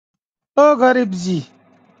ओ गरिबजी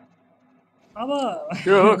अब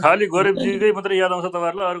त्यो हो खालि गरिबजीकै मात्रै याद आउँछ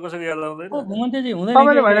तपाईँहरूलाई, अरू कसैको याद आउँदैन? घुमन्तेजी हुँदैन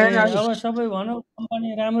तपाईँले के भने होइन अब सबै भनौँ कम्पनी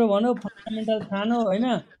राम्रो भनौँ फन्डामेन्टल खानु होइन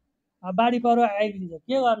अब बाढी पहिरो आइदिन्छ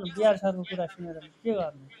के गर्नु बिहार सरको कुरा सुनेर के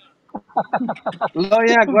गर्नु ल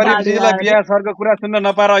यहाँ बाढी गरिबजीलाई आयो बिहार सरको कुरा सुन्न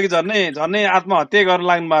नपाएर अघि झन्नै झन्नै आत्महत्या गर्न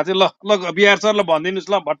लाग्नु भएको थियो। ल ल बिहार सरलाई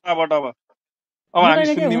भनिदिनुहोस् ल भट्टाभट अब हामी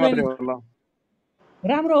हुँदैन के सुन्ने हुँदैन मात्रै हो ल।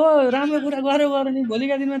 राम्रो हो राम्रो कुरा गऱ्यो गऱ्यो नि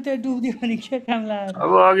भोलिका दिनमा त्यो डुब्दियो भने के काम लाग्यो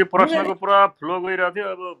अब अघि हुँदैन प्रश्नको पुरा फ्लो गइरहेको थियो,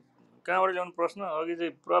 अब कहाँबाट ल्याउनु प्रश्न? अघि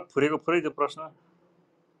चाहिँ पुरा फुरेको फुरै थियो प्रश्न।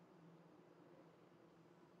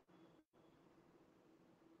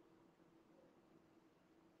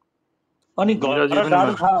 अनि मिराजी घर पनि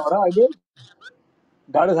डाडु खा हो र अहिले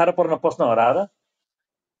डाडु खाएर पर्न पस्न हो र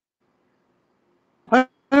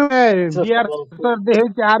बिहार सर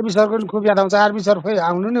देखेपछि आरबी सरको पनि खुब याद आउँछ आरबी सर खोइ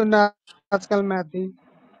आउनु नि हुन्न आजकल माथि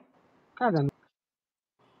कहाँ जानु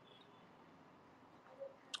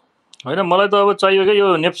होइन, मलाई त अब चाहियो क्या यो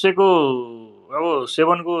नेप्सेको अब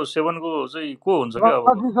सेभनको चाहिँ को हुन्छ क्या अब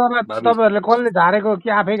रश्मि सरलाई भाबी? तपाईँहरूले कसले झारेको कि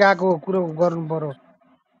आफै गएको कुरो गर्नु पर्यो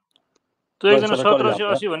त्यो एकजना गइसकेर कसले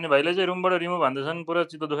झाप्छ 1780 भन्ने भाइले चाहिँ रुमबाट रिमुभ हान्दैछन्, पुरा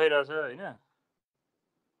चित्त दुखाइरहेछ होइन।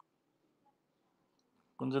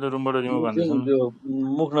 कुन चाहिँ रुमबाट रिमुभ यो चाहिँ हान्दैछन्? त्यो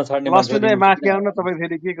मुख नछाड्ने लक्ष्मी मान्छेलाई दाई रिमुभ माथि आउनु न, तपाईँ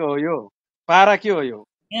फेरि के को हो यो पारा के हो यो?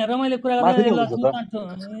 यहाँ रमाइलो कुरा माथि गर्दा नै हुनुहुन्छ त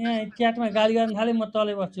लक्ष्मी यहाँ च्याटमा गाली गर्न थालेँ म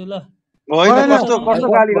तलै बस्छु ल होइन होइन कस्तो कस्तो रमाइलो कस्तो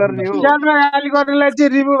आइतबार गाली गर्ने हो? बस्नुपर्छ च्याटमा गाली गर्नेलाई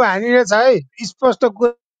चाहिँ रिमुभ हानिरहेछ है स्पष्ट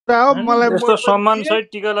कुरा हो हान्नु मलाई यस्तो म पनि सम्मान दिएँ सहित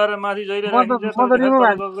टिका लगाएर माथि जहिले म त राखिन्छ, म त तपाईँले फेरि रिमुभ तल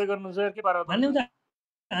हान् गग्दै गर्नुहुन्छ यार, के पारा हान्यौँ तपाईँलाई?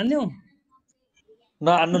 त हान्यौँ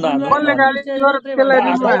नहान्नु नहान्नु कसले अनुहारमा नहान्नु गाली मिसेज गर्यो मात्रै त्यसलाई ल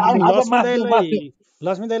भन्छु रिमुभ आज हान्दिनँ आज लक्ष्मी माफ दिउँ दाईलाई माफ दिउँ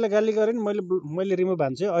लक्ष्मी दाईलाई गाली गरे नि मैले रिमुभ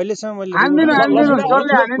भान्छु अहिलेसम्म मैले रिमुभ हान्दिनँ भान्छु लक्ष्मी हान्दिनँ लक्ष्मी दाइ दाईलाई जसले ठुलो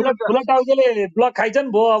ठुलो हानिन्छ ठुलो टाउकेले ब्लक खाइछन्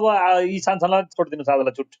भो अब यी सानसानलाई छोडिदिनु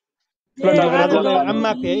आजलाई छुट ठुलो ए ल टाउकेले आर ब्लक आजलाई खानु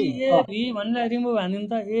माफी है डब्लु ए भी भनेर रिमुभ हानिदिउँ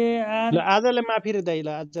त ल आजलाई माफी रे दाई ल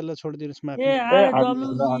आजलाई छोडिदिनुहोस् माफी ए ए आर हान्दिनँ डब्लु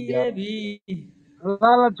नहान्दिया ए भी ल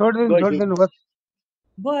ल छोडिदिनु गइसक्यो छोडिदिनु होस्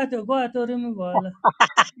गयो त्यो रिमुभ भयो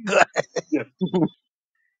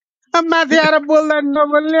ल माथि आएर बोल्दा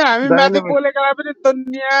नबोल्ने हामी दाइले माथि बोलेका पनि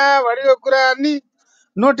दुनियाँभरिको कुरा नि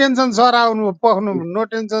नो टेन्सन सर आउनु पख्नु नो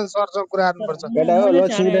टेन्सन सरसँग कुरा तर गर्नुपर्छ केटा हो मैले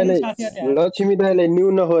चाहिँ हाने होइन साथीहरूले हाने लक्ष्मी दाईले न्यू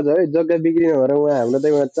नखोज है जग्गा बिग्रिन भएर उहाँ हाम्रो त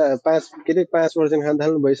उहाँ 5% खान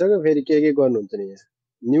थाल्नु भइसक्यो फेरि के गर्नुहुन्छ नि यहाँ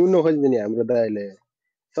न्यू नखोज्दैन नि हाम्रो दाईले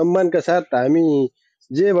सम्मानका साथ हामी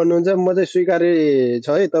जे भन्नुहुन्छ म चाहिँ स्वीकार्य छ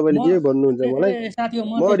है तपाईँले म जे भन्नुहुन्छ मलाई साथी हो म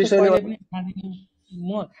म त्यस्तो रिसाउने कहिले पनि खाँदिनँ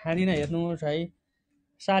म खाँदिनँ हेर्नुहोस् है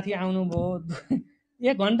साथी आउनुभयो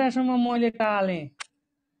 1 घन्टासम्म मैले टालेँ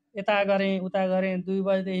यता गरेँ उता गरेँ 2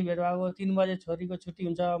 बजेदेखि भेट भएको 3 बजे छोरीको छुट्टी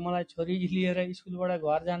हुन्छ मलाई छोरी लिएर स्कुलबाट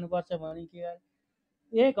घर जानुपर्छ भने के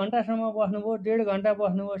गरेँ 1 घन्टासम्म बस्नुभयो 1.5 घन्टा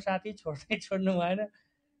बस्नुभयो साथी छोड्दै छोड्नु भएन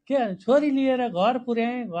के छोरी लिएर घर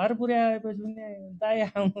पुर्याएँ घर पुर्याएपछि दाइ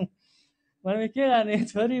आउनु भनेपछि के गर्ने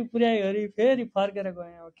छोरी पुर्याइवरी फेरि फर्केर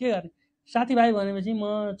गएँ अब के गर्ने साथीभाइ भनेपछि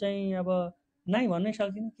म चाहिँ अब नाइ भन्नै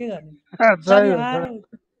सक्दिनँ के गर्ने सही साथी हो आएर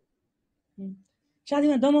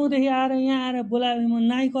साथीमा दमाउँदेखि आएर यहाँ आएर बोलायो भने म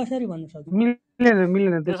नाइ कसरी भन्न सक्दिनँ मिलेन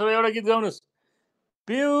मिलेन त्यसो भए एउटा गीत गाउनुहोस्।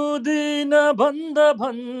 पिउँदिन भन्दा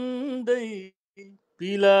भन्दै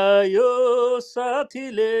पिलायो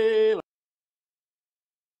साथीले।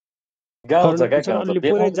 गाउँछ क्या हुन्छ गाउँछ अलि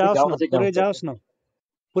पुरै बेमानमा चाहिँ जाओस् गाउन न चाहिँ पुरै गाउँछ जाओस् न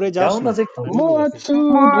पुरै जाओस् गाउन न चाहिँ गाउँछ म नि छु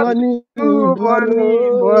भनी छु भनी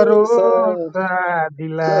भरोसा भरोसा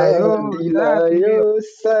दिलायो दिलायो साथीले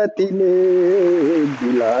साथीले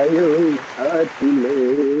दिलायो साथीले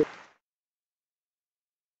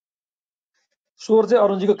स्वर चाहिँ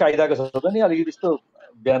अरुणजीको कायदाको छ त नि अलिकति यस्तो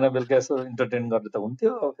बिहान बेलुका यसो इन्टरटेन गर्ने त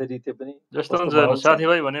हुन्थ्यो फेरि त्यो पनि जस्तो कस्तो हुन्छ हेर्नु, माहौल छ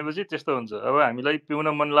साथीभाइ भनेपछि त्यस्तो हुन्छ। अब हामीलाई पिउन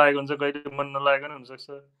मन लागेको हुन्छ, कहिले मन नलागेको पनि हुनसक्छ।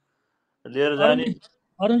 लिएर जाने, अरुणजी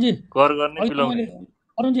अरुणजी कर गर्ने, अघि त पिलाउने। मैले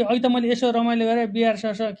अरुणजी अघि त मैले यसो रमाइलो गरेँ बिहार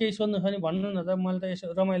सरसँग केही सोध्नु छ भने भन्नु न त मैले त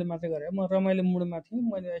यसो रमाइलो मात्रै गरेँ म रमाइलो मुडमा थिएँ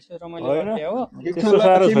मैले यसो रमाइलो होइन, गर्थेँ हो ठिक छ त्यस्तो ल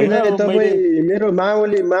साह्रो सिमी छैन। दाइ अब मैले तपाईँ मेरो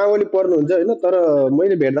मावली पर्नुहुन्छ होइन तर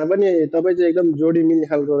मैले भेट्दा पनि तपाईँ चाहिँ एकदम जोडी मिल्ने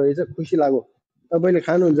खालको रहेछ खुसी लाग्यो तपाईँले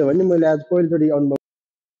खानुहुन्छ भने मैले आज पहिलोचोटि अनुभव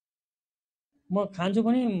म खान्छु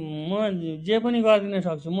पनि म जे पनि गरिदिन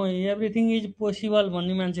सक्छु म एभ्रिथिङ इज पोसिबल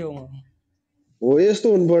भन्ने मान्छे हो म हो यस्तो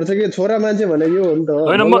हुनुपर्छ कि छोरा मान्छे भनेको यो हो नि त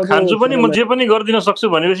होइन, म बल्ल पो खान्छु पनि, छोरा म जे मान्छे पनि गरिदिन सक्छु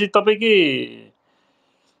भनेपछि तपाईँकै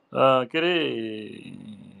के अरे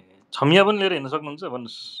छमिया पनि लिएर हिँड्न सक्नुहुन्छ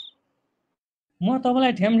भन्नुहोस्। म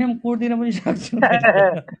तपाईँलाई ठ्याम ठ्याम कुट्दिन पनि सक्छु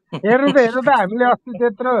हेर्नु त हामीले अस्ति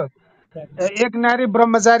त्यत्रो एक नारी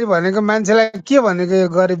ब्रह्मचारी भनेको मान्छेलाई के भनेको यो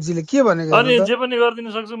गरिबजीले के भनेको हेर्नु अनि त जे पनि गरिदिन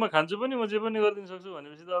सक्छु, म खान्छु पनि, म जे पनि गरिदिन सक्छु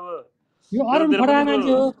भनेपछि त अब यो अरुण त्यतातिर खडा पनि त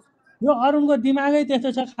मान्छे हो यो अरुणको दिमागै त्यस्तो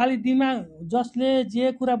छ खालि दिमाग जसले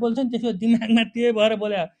जे कुरा बोल्छ नि त्यसको दिमागमा त्यही भएर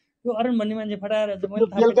बोले यो अरुण भन्ने मान्छे फटाएर चाहिँ मैले यो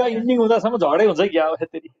थाहा बेलुका पाइनँ। इन्डिङ हुँदासम्म झगडै हुन्छ क्या अब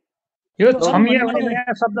फेरि यो यो अरुण भन्ने छमिया मान्छे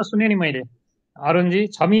भन्ने शब्द सुने नि मैले। अरुणजी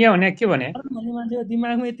छमिया भने के भने? अरुण भन्ने मान्छेको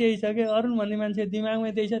दिमागमै त्यही छ के अरुण भन्ने मान्छे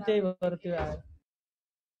दिमागमै त्यही छ, त्यही भएर त्यो आयो।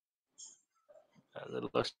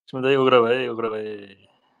 लक्ष्मी दाइ उग्र भए उग्र भए।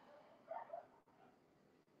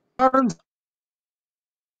 अरुण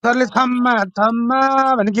सरले छम्मा छम्मा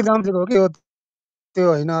भन्ने गीत गाउँथेको हो कि हो त्यो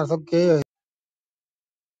होइन अर्थ केही होइन।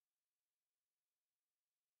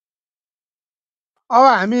 अब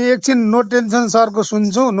हामी एकछिन नो टेन्सन सरको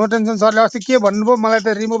सुन्छौँ। नो टेन्सन सरले अस्ति के भन्नुभयो मलाई त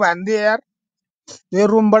रिमुभ हानिदिए यार यो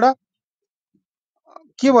रुमबाट।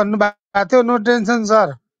 के भन्नुभएको थियो नो टेन्सन सर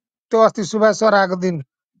त्यो अस्ति सुभाष सर आएको दिन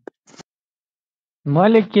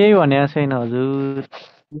मैले केही भनेको छैन हजुर।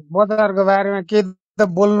 बजारको बारेमा केही त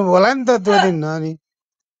बोल्नु होला नि त त्यो दिन। अनि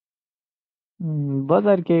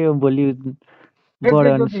बजार के हो, भोलि बढ्यो भने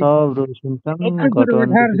एकैचोटि सब रोज सुन्छन्, एकैचोटि घट्यो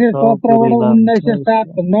भने पछि सब 1817बाट रोइला हुन्छ। 1907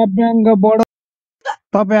 नब्याङ्ग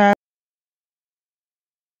तपाईँ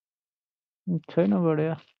छैन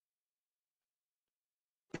बढ्यो,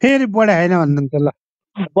 फेरि बढे होइन भन्नुहुन्छ ल।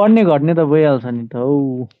 बढ्ने घट्ने त भइहाल्छ नि त हौ।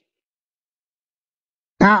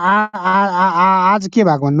 आज के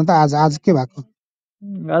भएको भन्नु त आज आज के भएको?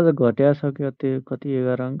 आज घट्या सक्यो त्यो कति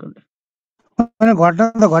 11 अङ्कले। अनि घट्न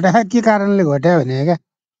त घट्या के कारणले घट्या भने क्या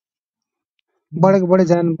बढेको बढे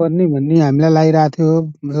जानुपर्ने भन्ने हामीलाई लागिरहेको थियो।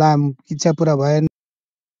 इच्छा पुरा भएन।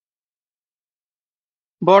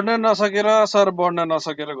 बढ्न नसकेर सर बढ्न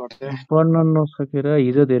नसकेर घटे। बढ्न नसकेर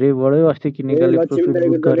हिजो धेरै बढ्यो, अस्ति किनेकाले लक्ष्मी प्रफिट दाईको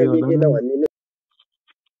बुक जग्गा गर्यो होला। बिक्री त भनिदिनु।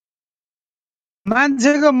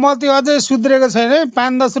 मान्छेको मती अझै सुध्रेको छैन है।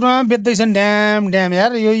 5-10 रुपियाँमा बेच्दैछन् ड्याम ड्याम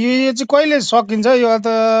यार। यो यो चाहिँ कहिले सकिन्छ? यो त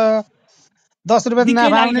 10 रुपियाँ दिक्कै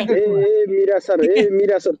नाफा आउने लागिसक्यो बेच्नु। दिक्कै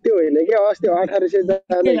मिरा सर त्यो होइन क्या अस्ति 1800 दिक्कै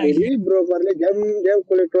जाँदाखेरि लागिसक्यो। ब्रोकरले झ्याम झ्याम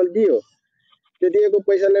कोलेक्ट्रल दियो। त्यो दिएको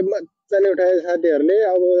पैसाले मजाले उठाए साथीहरूले।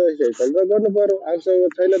 अब सेटल त गर्नु पर्यो, आफूसँग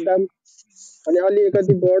छैन दाम। अनि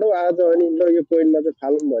अलिकति बढो आज अनि ल यो पोइन्टमा चाहिँ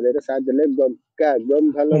फालौँ भनेर साथीहरूले गम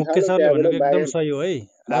फाल्न मुख्य थाल्यो। सरले त्यहाँबाट भनेको एकदम भाग्न सही हो है।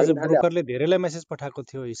 आज थाल्यो। ब्रोकरले धेरैलाई मेसेज पठाएको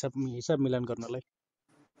थियो हिसाब मिलान गर्नलाई।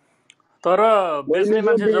 तर मैले बेच्ने जो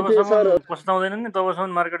मान्छे बेचेँ जबसम्म सर पस्ताउँदैन नि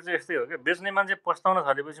तबसम्म मार्केट चाहिँ यस्तै हो क्या। बेच्ने मान्छे पस्ताउन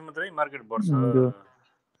थालेपछि मात्रै मार्केट बढ्छ।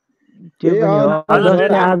 त्यो पनि हो। आज जस्तै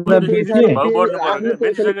बेच्यो आज आफ्नो भनेदेखि बेचे, त्यसको पैसाले भाउ बढ्नु पर्यो आफ्नो क्या।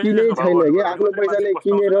 पैसाले बेचिसकेपछि किनै त्यसको भाउ छैन बढ्नु कि पर्यो आफ्नो मात्रै मान्छे पैसाले पस्ताउँछन्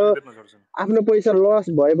किनेर अनि बेच्न छोड्छन्। आफ्नो पैसा लस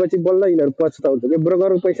भएपछि बल्ल यिनीहरू पछुताउँछ कि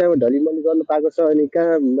ब्रोकरको पैसामा ढलिमली गर्नु पाएको छ अनि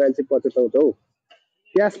कहाँ मान्छे पछुताउँछ हौ।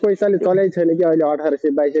 क्यास पैसाले चलाइ छैन कि अहिले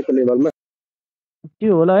 1800-2200 को लेभलमा।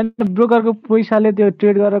 त्यो होला होइन। ब्रोकरको पैसाले त्यो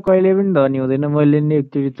ट्रेड गरेर कहिले पनि धनी हुँदैन। मैले नि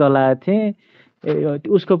एकचोटि चलाएको थिएँ,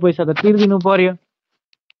 उसको पैसा त तिर्दिनु पर्यो।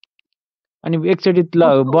 अनि एकचोटि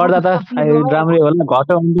उसको बढ्दा त उसको तिर्नलाई राम्रै होला,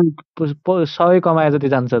 घट्यो भने सबै कमाए जति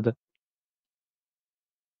जान्छ त।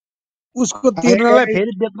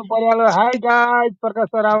 फेरि बेच्नु परिहाल्यो। हाई गाइस प्रकाश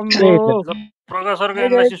सर आउनुभयो। त्यही त। प्रकाश सरको हाई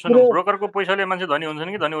गाइस एनालाइसिस सुनौँ। ब्रोकरको पैसाले मान्छे धनी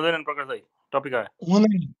हुन्छन् कि धनी हुँदैनन्? प्रकाश दाइ टपिक आयो।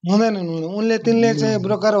 हुँदैनन् उनले तिनले चाहिँ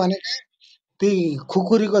ब्रोकर भनेका ती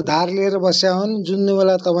खुकुरीको धार लिएर बस्या हुन्। जुन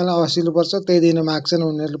बेला तपाईँलाई असिलो पर्छ त्यही दिन माग्छन्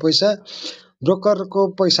उनीहरूले पैसा। ब्रोकरको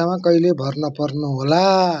पैसामा कहिले भर नपर्नु होला।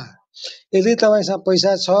 यदि तपाईँसँग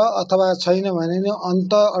पैसा छ अथवा छैन भने नि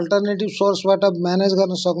अल्टरनेटिभ सोर्सबाट म्यानेज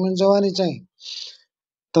गर्न सक्नुहुन्छ भने चाहिँ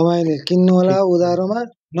तपाईँले किन्नु होला ठिक छ। उधारोमा।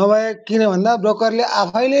 नभए किन भन्दा ब्रोकरले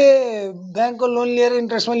आफैले ब्याङ्कको लोन लिएर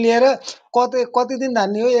इन्ट्रेस्टमा लिएर कति दिन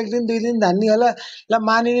धान्ने हो? 1 दिन 2 दिन धान्ने होला। ल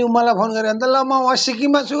मानिलिउँ मलाई फोन गरेर अन्त ल म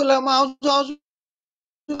सिक्किममा छु, ल म आउँछु आउँछु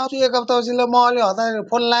आउँछु 1 हप्तापछि, ल म अलि हतार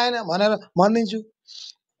फोन लागेन भनेर भनिदिन्छु।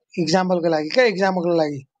 इक्जाम्पलको लागि क्या, इक्जाम्पलको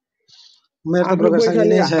लागि। मेरो त ब्रोकरसँग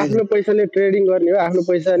लिनै छ अहिले। आफ्नो पैसाले ट्रेडिङ गर्ने हो, आफ्नो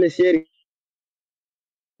पैसाले सेयर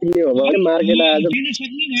किन्ने हो भने मार्केट आज दिन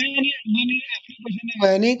सक्ने भयो भने आफ्नो पैसा नै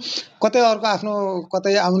भयो नि कतै अर्को आफ्नो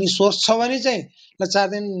कतै आउने सोर्स छ भने चाहिँ ल 4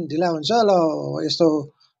 दिन ढिला हुन्छ ल यस्तो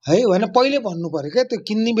है भने पहिले भन्नु पर्यो क्या। त्यो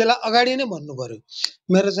किन्ने बेला अगाडि नै भन्नु पर्यो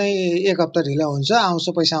मेरो चाहिँ 1 हप्ता ढिला हुन्छ, आउँछ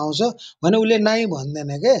पैसा आउँछ भने उसले नाइ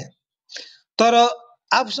भन्दैन के। तर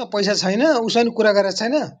आफूसँग पैसा छैन, उसँग कुरा गरेर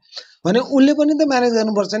छैन भने उसले पनि त म्यानेज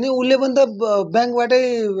गर्नुपर्छ नि। उसले पनि त ब्याङ्कबाटै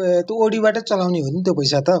त्यो ओडीबाटै चलाउने हो नि त्यो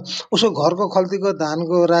पैसा त। उसको घरको खल्तीको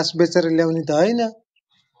धानको रास बेचेर ल्याउने त होइन।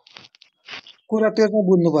 कुरा त्यो चाहिँ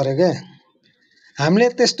बुझ्नु पर्यो क्या। हामीले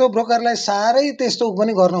त्यस्तो ब्रोकरलाई साह्रै त्यस्तो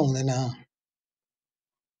पनि गर्न हुँदैन।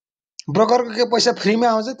 ब्रोकरको के पैसा फ्रीमा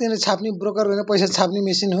आउँछ? तिनीहरूले छाप्ने ब्रोकर भनेर पैसा छाप्ने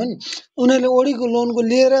मेसिन हुन्। उनीहरूले ओडीको लोनको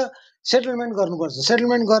लिएर सेटलमेन्ट गर्नुपर्छ।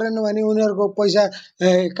 सेटलमेन्ट गरेन भने उनीहरूको पैसा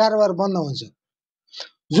कारोबार बन्द हुन्छ।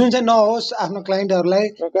 जुन चाहिँ नहोस् आफ्नो क्लाइन्टहरूलाई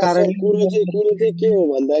प्रकाश सर कुरो चाहिँ के हो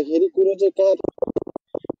भन्दाखेरि कुरो चाहिँ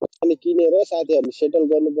कहाँ किनेर साथीहरूले सेटल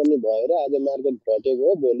गर्नुपर्ने भएर आज मार्केट घटेको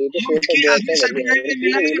हो। भोलि त स्वतः बढ्छ भन्ने हाम्रो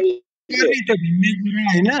कुरो हुँदै गर्ने त भिन्नै कुरा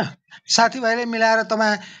होइन साथीभाइले मिलाएर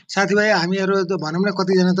तपाईँ साथीभाइ हामीहरू त भनौँ न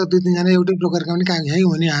कतिजना त 2-3 जना एउटै ब्रोकरका पनि काम यहीँ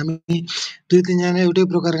हुने हामी 2-3 जना एउटै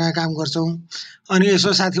ब्रोकरका काम गर्छौँ अनि यसो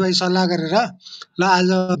साथीभाइ सल्लाह गरेर ल आज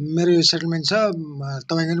मेरो यो सेटलमेन्ट छ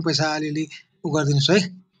तपाईँको नि पैसा अलिअलि उ गरिदिनुहोस् है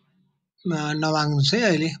नमाग्नुहोस् है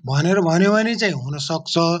अहिले भनेर भन्यो भने चाहिँ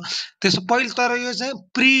हुनसक्छ त्यसो पहिले तर यो चाहिँ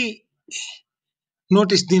प्री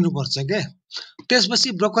नोटिस दिनुपर्छ क्या त्यसपछि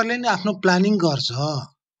ब्रोकरले नि आफ्नो प्लानिङ गर्छ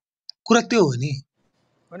कुरा त्यो हो नि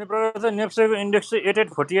अनि प्रकार चाहिँ नेप्सेको इन्डेक्स चाहिँ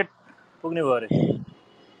 8848 पुग्ने भयो अरे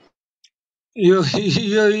यो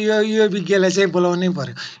यो यो यो विज्ञलाई चाहिँ बोलाउनै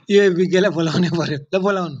पर्यो यो विज्ञलाई बोलाउनै पर्यो ल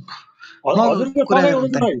बोलाउनु म हजुरको कुरा सँगै गरौँ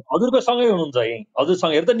त हुनुहुन्छ है हजुरको सँगै हुनुहुन्छ है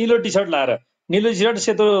हजुरसँग हेर्नु त निलो टी सर्ट लाएर निलो टी सर्ट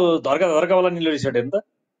सेतो धर्का धर्कावाला निलो टी सर्ट हेर्नु त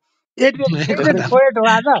 8848 हो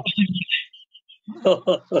आज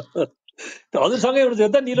हजुरसँगै हुनुहुन्छ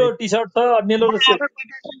हेर्नु त निलो टी सर्ट छ निलो र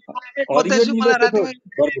कतै हरियो छु निलो मलाई सेतो रातिमा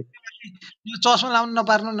यो चस्मा लाउनु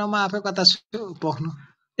नपार्नु न म आफै कता छु पोख्नु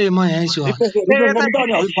ए म यहीँ छु ए रिक्वेस्ट यता गर्नु त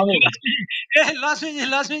अनि हजुरसँगै हुनुहुन्छ ए लक्ष्मीजी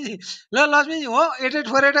लक्ष्मीजी ल लक्ष्मीजी हो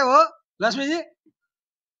 8848 हो लक्ष्मीजी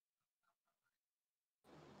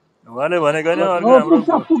उहाँले भनेको होइन अर्को हो हाम्रो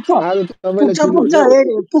आज तपाईँले पुग्छ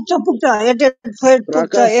चिन्नुहुन्छ पुग्छ 88 पुग्छ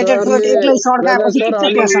प्रकाश 88 सरले एक्लै प्रकाश सड्काएपछि सर पुग्छ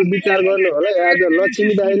अलिअलि पैसा विचार गर्नु होला है। आज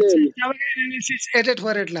लक्ष्मी दाईले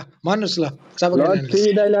 8848 ल भन्नुहोस् ल चाबक एनालिसिस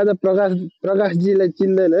लक्ष्मी दाईले आज प्रकाशजीलाई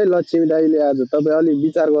चिन्दैन है। लक्ष्मी दाईले आज तपाईँ अलिक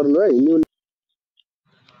विचार गर्नु है।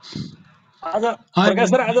 आज प्रकाश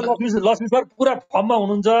सर आज लक्ष्मी सर पुरा फर्ममा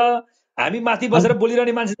हुनुहुन्छ हामी माथि बसेर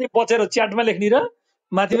बोलिरहने मान्छे चाहिँ बचेर च्याटमा लेख्ने र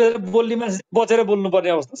माथि बसेर बोल्ने मान्छे चाहिँ बचेर बोल्नुपर्ने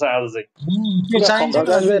अवस्था छ आज चाहिँ त्यो पुरा चाहिन्छ फर्ममा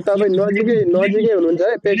प्रकाश दाई तपाईँ नजिकै हुनुहुन्छ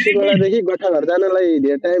है। पेप्सी खोलादेखि गोठाघर जानलाई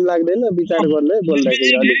धेरै टाइम लाग्दैन। विचार गर्नु है बोल्दाखेरि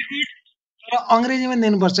अलिक। तर अङ्ग्रेजीमा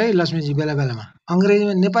दिनुपर्छ है लक्ष्मीजी बेला बेलामा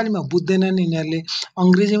अङ्ग्रेजीमा नेपालीमा बुझ्दैनन् यिनीहरूले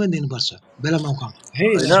अङ्ग्रेजीमा दिनुपर्छ बेला मौका है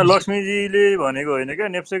होइन लक्ष्मीजी लक्ष्मीजीले भनेको होइन क्या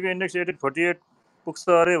नेप्सेको इन्डेक्स 8848 पुग्छ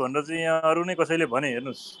अरे भनेर चाहिँ यहाँ अरू नै कसैले भने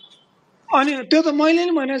हेर्नुहोस् अनि त्यो त मैले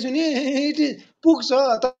नि भनेको छु नि पुग्छ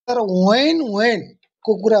तर वेन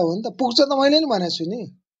को कुरा हो नि त पुग्छ त मैले नि भनेको छु नि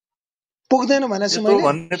पुग्दैन भनेको छु यस्तो मैले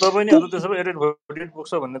भन्ने तपाईँ नै हो त त्यसो भए 8848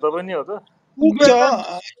 पुग्छ भन्ने तपाईँ नै हो त पुग्छ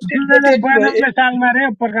 2092 सालमा रे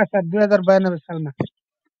प्रकाश सर 2092 सालमा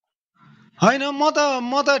होइन म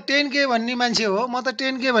त 10K भन्ने मान्छे हो म त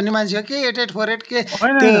 10K भन्ने मान्छे हो के 8848 के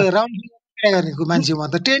होइन त्यो होइन राउन्ड गरेको मान्छे हो म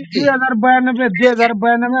त 10K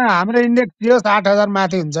 2092 मा हाम्रो इन्डेक्स थियो 60,000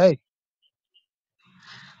 माथि हुन्छ है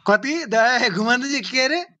कति घुमाउँदै के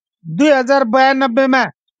अरे 2092 मा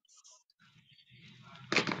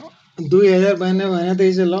 2092 भने त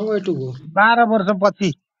is a long way to go 12 वर्षपछि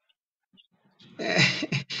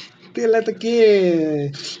त्यसलाई त के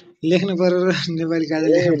लेख्नु पर्यो र नेपाली कागज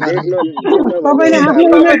लेख्नु पर्यो लेख्न तपाईँले भन्ने आफ्नो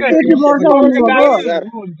उमेर त्यति वर्ष हुनुभएको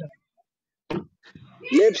होइन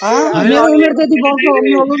मेरो उमेर त्यति वर्ष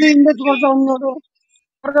हुनुभएको कि इन्डेक्स वर्ष हुनुभएको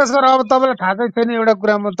प्रकाश सर अब तपाईँलाई थाहा छैन एउटा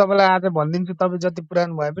कुरा म तपाईँलाई आज भनिदिन्छु तपाईँ जति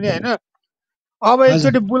पुरानो भए पनि होइन अब हजुर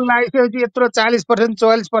एकचोटि बुल आइसकेपछि यत्रो 40%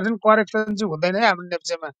 44% करेक्सन चाहिँ हुँदैन है हाम्रो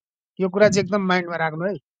नेप्सेमा यो कुरा चाहिँ एकदम माइन्डमा राख्नु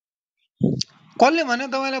है कसले भन्यो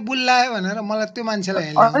तपाईँलाई बुल लाग्यो भनेर मलाई त्यो मान्छेलाई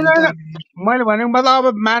यहाँ होइन ल्याउनु त होइन मैले भनेको मतलब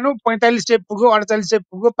अब मानौँ 45 सय पुग्यो 48 सय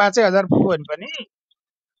पुग्यो 5,000 पुग्यो भने पनि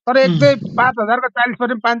तर एकदमै 5,000 को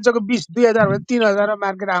 40% 500 को 20 2,000 भने 3,000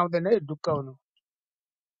 मार्केट आउँदैन है ढुक्क हुनु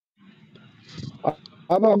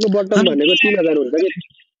अबको बटम भनेको 3,000 हुन्छ कि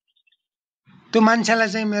त्यो मान्छेलाई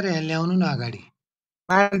चाहिँ मेरो यहाँ ल्याउनु न अगाडि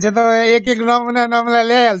मान्छे त एक नमुना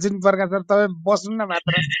ल्याइहाल्छु नि प्रकाश सर तपाईँ बस्नु न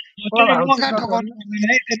मात्र क्लब हाउस मका ठोकाउनु पर्दैन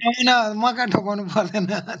है त्यो नमुना मका ठोकाउनु पर्दैन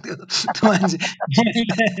त्यो मान्छे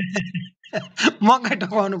मका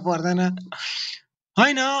ठोकाउनु पर्दैन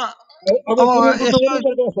होइन अब अब कुरो बुझ्नु यस्तो भने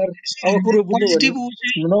प्रकाश सर अब कुरो बुझ्नु भने पोजिटिभ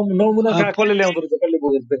नमुना कहाँ कसले ल्याउँदो रहेछ कसले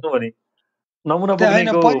बुझ्नु देख्नु भने नमुना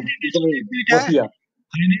होइन बोक्नेको पोजिटिभ एकदमै एक दुईटा बसिया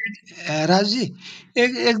होइन राजुजी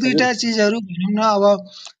एक दुईटा चिजहरू भनौँ न अब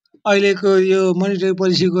अहिलेको यो मोनिटरी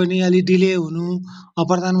पोलिसीको नि अलि डिले हुनु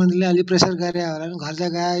प्रधानमन्त्रीले अलि प्रेसर गरे होला नि घर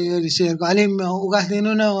जग्गा यो रिसियरको अलि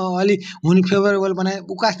उकास्दिनु न अलि हुने फेभरेबल बनाए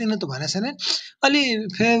उकास्दिनु त भनेको छैन अलि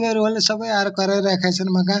फेभरेबल सबै आएर कराइरहेका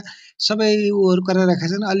छन् मका सबै उहरू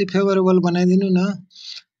कराइरहेका छन् अलि फेभरेबल बनाइदिनु न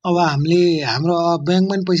अब हामीले हाम्रो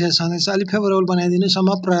ब्याङ्कमा पनि पैसा छँदैछ अलिक फेभरेबल बनाइदिनुसम्म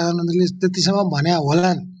प्रधानमन्त्रीले त्यतिसम्म भने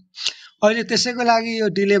होला नि अहिले त्यसैको लागि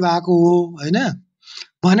यो डिले भएको हो होइन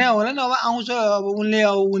भने होला नि अब आउँछ अब उनले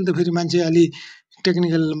अब उनी त फेरि मान्छे अलि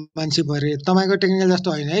टेक्निकल मान्छे भरे तपाईँको टेक्निकल जस्तो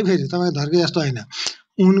होइन है फेरि तपाईँको धर्के जस्तो होइन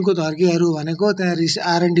उनको धर्केहरू भनेको त्यहाँ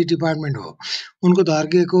R&D डिपार्टमेन्ट हो उनको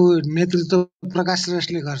धर्केको नेतृत्व प्रकाश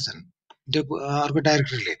श्रेष्ठले गर्छन् अर्को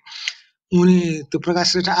डाइरेक्टरले उनी त्यो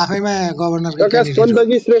प्रकाश श्रेष्ठ आफैमा गभर्नरको प्रकाश क्यान्डिडेट हो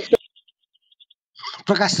पन्तकी श्रेष्ठ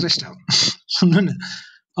प्रकाश श्रेष्ठ सुन्नु न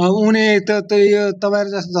उनी त यो तपाईँहरू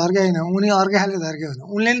जस्तो धर्के होइन, उनी अर्कै खाले धर्के हुन्।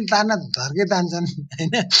 उनले नि तान्न धर्के तान्छन्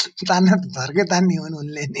होइन, तान्न धर्के तान्ने हुन्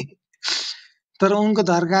उनले नि। तर उनको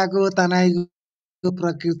धर्काको तनाइको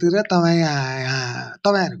प्रकृति र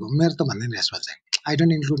तपाईँहरूको मेरो त भन्दैन यसमा चाहिँ। I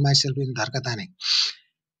don't include myself in धर्का ताने।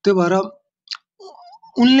 त्यो भएर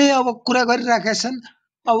उनले अब कुरा गरिराखेका छन्।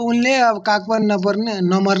 अब उनले अब काग पनि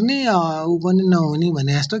नमर्ने ऊ पनि नहुने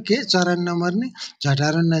भने जस्तो, के चरा नमर्ने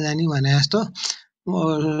झटारो नजाने भने जस्तो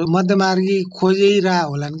मध्यमार्गी खोजिरह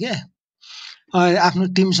होलान् क्या। आफ्नो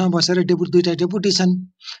टिमसँग बसेर दुईटा डेपुटी छन्,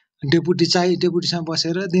 डेपुटीसँग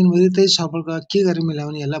बसेर दिनभरि त्यही छलफल के गरेर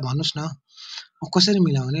मिलाउने यसलाई भन्नुहोस् न, कसरी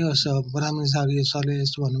मिलाउने, ब्राह्मण साहबले सरले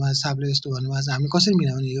यस्तो भन्नुभएको, साहबले यस्तो भन्नुभएको छ, हामी कसरी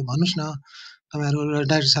मिलाउने यो भन्नुहोस् न, तपाईँहरू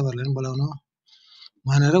डाइरेक्टर साहबहरूलाई पनि बोलाउनु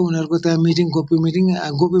भनेर उनीहरूको त्यहाँ मिटिङ, गोप्य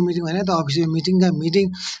मिटिङ भने त अफिसियल मिटिङका मिटिङ,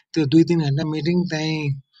 त्यो 2-3 घन्टा मिटिङ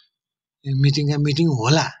त्यहीँ मिटिङका मिटिङ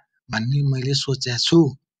होला भन्ने मैले सोचेको छु।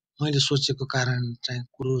 मैले सोचेको कारण चाहिँ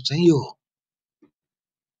कुरो चाहिँ यो हो।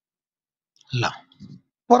 ल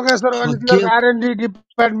प्रकाश सर, अब अनि के त्यो R&D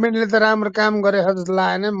डिपार्टमेन्टले त राम्रो काम गरेछ जस्तो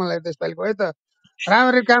लागेन मलाई त्यसपालिको। है त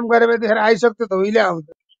राम्ररी काम गरे त्यतिखेर आइसक्थ्यो त, उहिले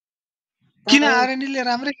आउँथ्यो। किन आरएनडीले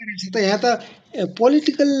राम्रै गरेको छ त, यहाँ त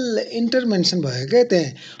पोलिटिकल इन्टरभेन्सन भयो क्या त्यहाँ।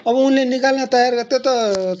 अब उनले निकाल्न तयार, त्यो त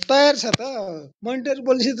तयार छ त, मोनिटरी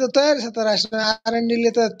पोलिसी त तयार छ त, राष्ट्र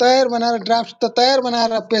आरएनडीले त तयार बनाएर ड्राफ्ट त तयार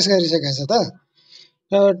बनाएर पेश गरिसकेको छ त,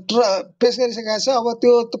 पेश गरिसकेको छ। अब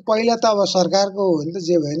त्यो त पहिला त अब सरकारको हो नि त,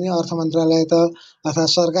 जे भयो नि अर्थ मन्त्रालय त अथवा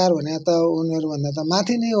सरकार भने त उनीहरूभन्दा त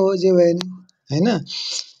माथि नै हो जे भयो नि होइन।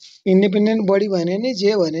 इन्डिपेन्डेन्ट बडी भने नि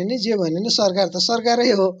जे भने नि सरकार त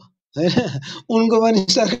सरकारै हो होइन। उनको पनि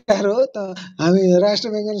सरकार हो त, हामी राष्ट्र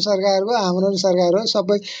ब्याङ्क सरकार हो, हाम्रो पनि सरकार हो,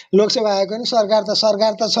 सबै लोकसेवा आयोगको नि सरकार त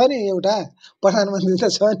छ नि, एउटा प्रधानमन्त्री त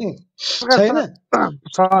छ नि, प्रकाश छैन?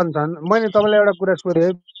 सर छन्। मैले तपाईँलाई एउटा कुरा सोधेँ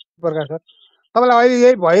है प्रकाश सर, तपाईँलाई अहिले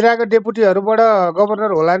यही भइरहेको डेपुटीहरूबाट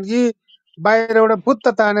गभर्नर होलान् कि बाहिरबाट फुत्त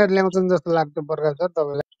तानेर ल्याउँछन् जस्तो लाग्छ प्रकाश सर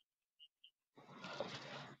तपाईँलाई?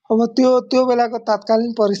 अब त्यो बेलाको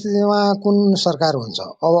तात्कालीन परिस्थितिमा कुन सरकार हुन्छ,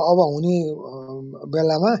 अब हुने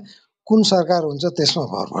बेलामा कुन सरकार हुन्छ त्यसमा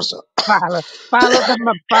भर पर्छ।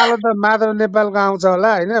 पालो त माधव नेपालको आउँछ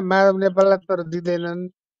होला होइन, माधव नेपाललाई तर दिँदैनन्।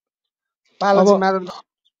 पालो अब चाहिँ माधव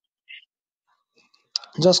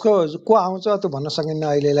जसको को आउँछ त्यो भन्न सकिन्न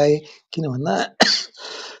अहिलेलाई, किन भन्दा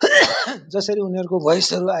जसरी उनीहरूको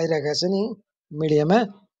भोइसहरू आइरहेका छन् नि मिडियामा,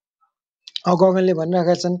 अब गभर्मेन्टले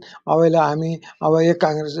भनिरहेका छन् अब हामी अब एक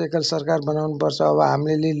काङ्ग्रेस एकल सरकार बनाउनु पर्छ, अब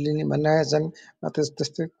हामीले लिने भनिरहेका छन्,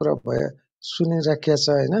 त्यस्तै कुरा भयो सुनिराखेको छ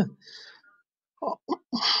होइन।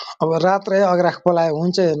 अब रात रहे अग्राख पलाए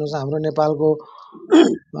हुन्छ। हेर्नुहोस् हाम्रो नेपालको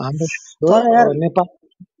तर यार नेपाल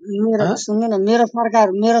सुन्नु न, मेरो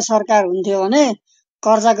सरकार हुन्थ्यो भने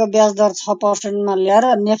कर्जाको ब्याज दर 6% ल्याएर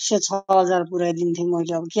नेप्से 6000 पुर्याइदिन्थेँ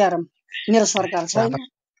मैले। अब के गरौँ, मेरो सरकार छैन।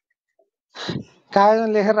 कागजमा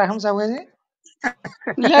लेखेर राखौँ सबैले,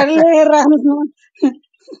 लेखेर राख्नुहोस् न,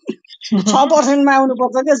 6% मा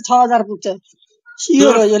आउनुपर्छ के 6000 पुग्छ।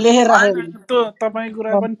 सियोर हो यो, लेखेर राख्यो भने। त्यो तपाईँ कुरा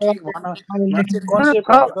पनि ठिक भन, मान्छे कन्सेप्ट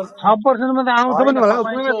 6% मा त आउँछ पनि होइन होला।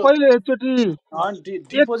 तपाईँको कहिले एकचोटि 1.5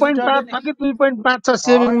 डिपोजिटरले छ कि 2.5 छ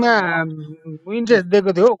सेभिङमा इन्ट्रेस्ट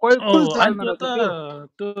दिएको थियो, कुन होइन सालमा त्यो रहेछ त त्यो?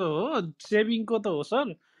 त्यो हो सेभिङको त हो सर।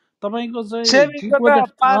 तपाईँको चाहिँ सेभिङको त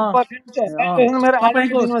डिपोजिट 5% छ। मेरो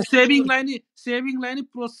तपाईँको आरएनडीमा सेभिङलाई नि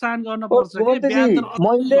प्रोत्साहन गर्नुपर्छ कि गोन्तेजी, ब्याज दर अति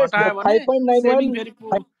मैले घटायो भने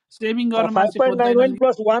 5.91 सेभिङ गर्न मान्छे 5.91 खोज्दैनन्।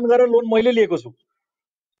 +1 गरेर लोन मैले लिएको छु।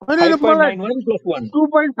 होइन, मलाई 5.91 +1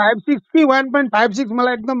 2.56 कि 1.56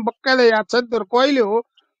 मलाई एकदम बक्काले याद छ। त्यो कहिले हो,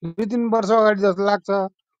 2-3 वर्ष अगाडि जस्तो लाग्छ।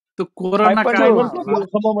 त्यो कोरोना कालमा 5.91 होला। +1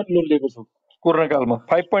 सम्म मैले लोन लिएको छु कोरोना कालमा।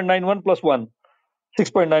 5.91 +1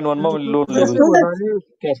 6.91 मा मैले लोन लिएको त्यस्तै छु भयो भने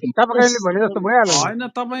क्यास। तपाईँले भने जस्तो भइहाल्यो नि। होइन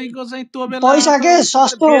तपाईँको चाहिँ त्यो बेलामा पैसा के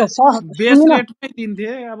सस्तो बेस सुन्नु न, रेटमै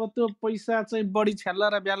दिन्थे। अब त्यो पैसा चाहिँ बढी छ्याल्ला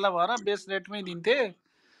र ब्याल्ला भएर बेस रेटमै दिन्थे।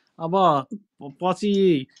 अब पछि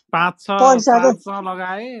 5-6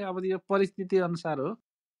 लगाए। अब यो परिस्थिति अनुसार हो।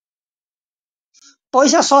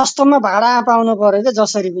 पैसा सस्तोमा भाडा पाउनु पर्यो क्या,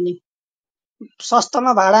 जसरी पनि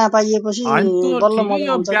सस्तोमा भाडा पाइएपछि होइन त्यो बल्ल ठिकै, मजा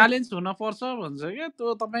यो आउँछ। ब्यालेन्स हुनपर्छ भन्छ क्या।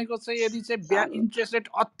 त्यो तपाईँको चाहिँ यदि चाहिँ इन्ट्रेस्ट रेट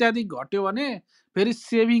अत्याधिक घट्यो भने फेरि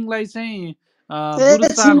सेभिङलाई चाहिँ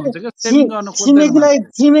दुरुत्साहन हुन्छ क्या, सेभिङ गर्न खोज्दैन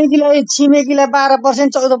मान्छे। छिमेकीलाई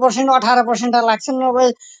 12%, 14%, 18% लाग्छन्।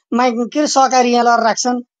 नभए के अरे सहकारी यहाँ लगेर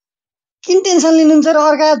राख्छन्। किन टेन्सन लिनुहुन्छ र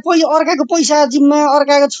अर्काको पैसा जिम्मा,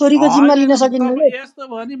 अर्काको छोरीको जिम्मा लिन होइन सकिन्न तपाईँ कि? यस्तो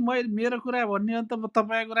भयो नि, मेरो कुरा भन्ने हो त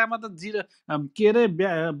तपाईँको कुरामा त जिरो के अरे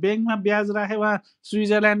ब्याङ्कमा ब्याज राखे वा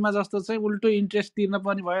स्विजरल्यान्डमा जस्तो चाहिँ उल्टो इन्ट्रेस्ट तिर्न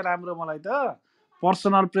पनि भयो राम्रो मलाई त।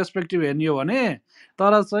 पर्सनल पर्सपेक्टिभ हेर्ने हो भने,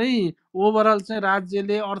 तर चाहिँ ओभरअल चाहिँ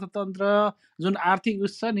राज्यले अर्थतन्त्र जुन आर्थिक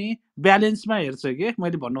उस छ नि ब्यालेन्समा हेर्छ के,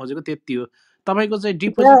 मैले भन्नु खोजेको त्यति हो। तपाईँको चाहिँ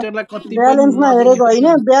डिपोजिटरलाई कति पनि ब्यालेन्समा नदिने हेरेको होइन,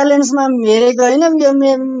 ब्यालेन्समा हेरेको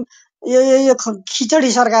होइन, यो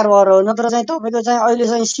खिचडी सरकार भएर हो। नत्र चाहिँ तपाईँको चाहिँ अहिले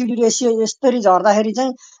चाहिँ सिडी रेसियो यस्तरी झर्दाखेरि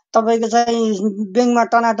चाहिँ तपाईँको चाहिँ ब्याङ्कमा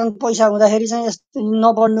टनाटन पैसा हुँदाखेरि चाहिँ यस्तो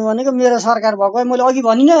नबढ्नु भनेको मेरो सरकार भएको भए मैले अघि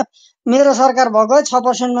भनिनँ, मेरो सरकार भएको भए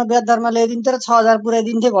 6% मा ब्याज दरमा ल्याइदिन्थ्यो र 6,000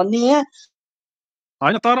 पुऱ्याइदिन्थे भन्ने यहाँ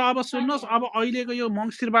होइन। तर अब सुन्नुहोस्, अब अहिलेको यो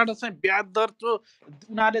मङ्सिरबाट चाहिँ ब्याज दर जो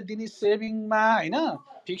उनीहरूले दिने सेभिङमा होइन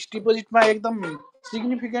फिक्स डिपोजिटमा एकदम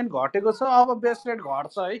सिग्निफिकेन्ट घटेको छ। अब बेस रेट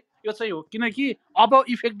घट्छ है, यो चाहिँ हो। किनकि अब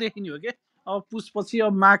इफेक्ट देखिने हो कि अब पुसपछि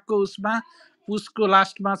अब माघको उसमा पुसको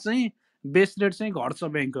लास्टमा चाहिँ बेस रेट चाहिँ घट्छ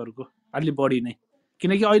ब्याङ्कहरूको अलि बढी नै,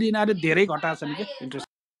 किनकि अहिले यिनीहरूले धेरै घटाएको छन् कि इन्ट्रेस्ट।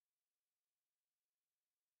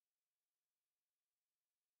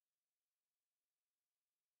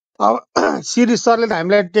 अब शिरीष सरले त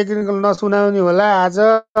हामीलाई टेक्निकल नसुनाउने होला आज।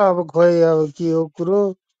 अब खोइ अब के हो कुरो,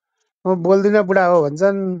 म बोल्दिनँ बुढा हो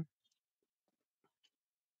भन्छन्।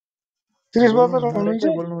 शिरीष बहादुर बोल्नुहुन्न रे, हुनुहुन्छ? के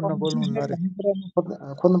बोल्नुहुन्न बोल्नुहुन्न रे।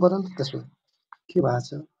 खोज्नु पर्यो नि त त्यसो भए के भएको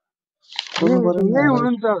छ खोज्नु पर्यो नि यही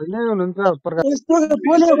हामीलाई। हुनुहुन्छ प्रकाश। यस्तो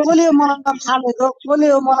कसले हो मलाई फालेको, कसले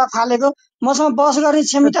हो मलाई फालेको, मसँग बस गर्ने तपाईँ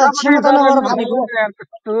क्षमता सरले नभएर फालेको हो, नफाल्नुहोस् यार,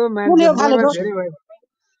 त्यस्तो कसले मान्छे हो बोनस फालेको, धेरै भयो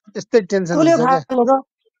यस्तै टेन्सन कसले हो हुन्छ क्या। फालेको।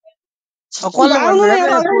 अब कसले आउनु भन्नु न हेर्नु यार,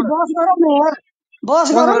 यहाँ अगाडि फोन बस गरौँ न यार, बस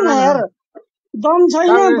फोन गरौँ न गर्नु यार। दम छैन,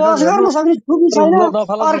 बस गर्न सक्ने खुबी छैन।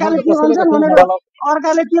 नफाल अर्काले के कसैले भन्छन् भनेर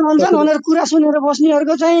अर्काले के भन्छन् भनेर कुरा सुनेर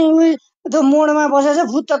बस्नेहरूको चाहिँ उही त्यो मोडमा बसेछ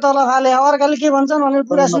फुत्त तल फाले। अर्काले के भन्छन् भनेर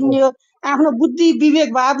कुरा सुन्ने हो। आफ्नो बुद्धि विवेक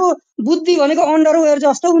भएको बुद्धि भनेको अन्डरवेयर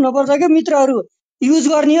जस्तो हुनुपर्छ क्या मित्रहरू, युज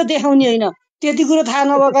गर्ने हो देखाउने होइन। त्यति कुरो थाहा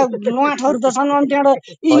नभएका नुहाठहरू त छन्। अनि त्यहाँबाट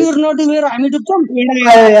इन्युर नडुबेर हामी डुब्छौँ।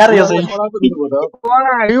 यार यो चाहिँ पढाएको दिनुभयो त,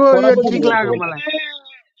 यो पढाएको ठिक लाग्यो दिनुभयो मलाई।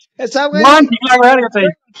 ए साबकाजी मलाई ठिक लाग्यो यार यो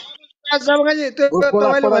चाहिँ। साबकाजी त्यो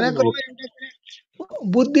तपाईँले भनेको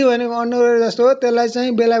बुद्धि भनेको अन्डरवेयर जस्तो हो, त्यसलाई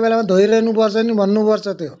चाहिँ बेला बेलामा धोइरहनु पर्छ नि भन्नुपर्छ।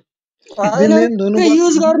 त्यो होइन दिनदिन धुनु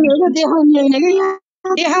युज गर्ने हो कि देखाउने होइन कि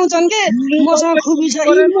देखाउँछन् के मसँग खुबी छ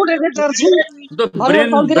यी मोटिभेटर छु भनेर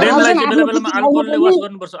तल्तिर ब्रेनलाई फाल्छन्। चाहिँ बेला आफ्नो बेलामा बुद्धि छैन अल्कोहलले पनि वास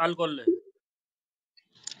गर्नुपर्छ, अल्कोहलले।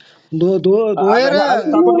 धोएर आज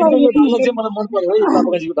तापकाजीको यो डाइलेक्ट चाहिँ मलाई मन पर्यो है,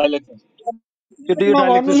 तापकाजीको डाइलेक्ट चाहिँ यो डाइलेक्ट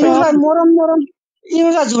नभन्नु चाहिँ सही न। छ। यिनीहरूलाई मोरम मोरम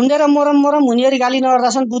यिनीहरूलाई झुन्डेर मोरम मोरम हुनेगरी गाली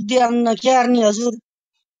नगर्दाछन्। बुद्धि आउन के हार्ने हजुर।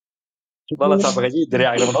 ल ल तापकाजी धेरै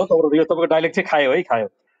आग्रह बनाऊ, तपाईँको डाइलेक्ट चाहिँ खायो है, खायो।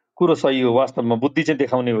 कुरो सही हो, वास्तवमा बुद्धि चाहिँ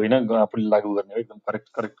देखाउने होइन, आफूले लागू गर्ने हो। एकदम करेक्ट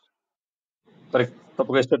करेक्ट करेक्ट।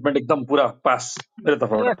 तपाईँको स्टेटमेन्ट एकदम पुरा पास मेरो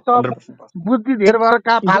तर्फबाट, यस्तो 100% पास। बुद्धि धेर भएर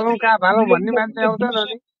कहाँ फालौँ भन्ने मान्छे आउँछन्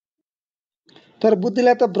अनि तर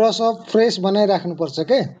बुद्धिलाई त ब्रस अफ फ्रेस बनाइराख्नुपर्छ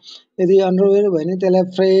के। यदि अन्डरवेयर भयो भने त्यसलाई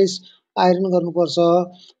फ्रेस आइरन गर्नुपर्छ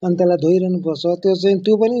अनि त्यसलाई धोइरहनुपर्छ। त्यो चाहिँ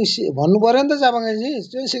त्यो पनि भन्नु पर्यो नि त चापागाईजी,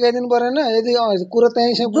 त्यो सिकाइदिनु परेन। यदि कुरो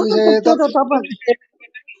त्यहीँसम्म पुगिसके त्यो त त तपाईँ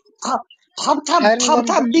थप आइरन गर्नु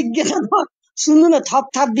थप विज्ञ त सुन्नु न,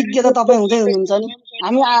 थप विज्ञ त तपाईँ हुँदै हुनुहुन्छ नि।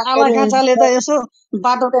 हामी आला काँचाले त यसो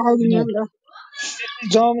बाटो देखाइदिने हो नि त।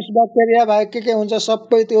 जर्म्स ब्याक्टेरिया बाहेक के हुन्छ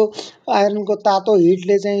सबै त्यो आइरनको तातो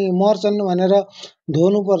हिटले चाहिँ मर्छन् भनेर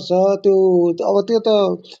धोनुपर्छ। त्यो अब त्यो त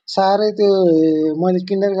साह्रै त्यो मैले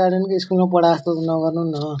किन्डर गार्डनको स्कुलमा पढाए जस्तो त नगर्नु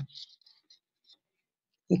न,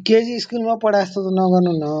 केजी स्कुलमा पढाए जस्तो त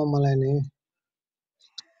नगर्नु न मलाई नि।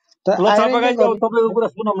 त ल आइरन चाहिँ चापागाईजी अब गर्नु तपाईँको कुरा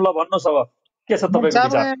सुनौँ, ल भन्नुहोस् अब के छ तपाईँको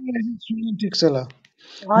विचार। ठिक छ ल।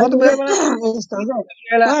 म त होइन बेला बेला यस्तो हो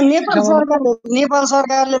क्या, नेपाल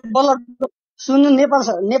सरकारले बल्ल सुन्नु,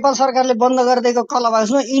 नेपाल सरकारले बन्द गरिदिएको क्लब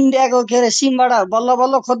हाउसमा इन्डियाको के अरे सिमबाट बल्ल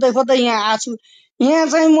बल्ल खोज्दै खोज्दै यहाँ आएको छु। यहाँ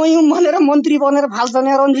चाहिँ म यौँ भनेर मन्त्री बनेर फाल्छन्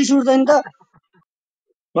यार, अनि रिस उठ्दैन त।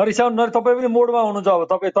 नरिसाउनु न, तपाईँ पनि मोडमा हुनुहुन्छ। अब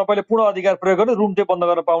तपाईँले पूर्ण अधिकार प्रयोग गर्नु, रुम चाहिँ बन्द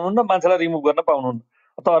गर्न पाउनुहुन्न, मान्छेलाई रिमुभ गर्न पाउनुहुन्न।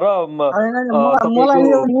 तर मलाई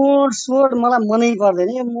तपाईँको यो मोड सोड मलाई मनै पर्दैन,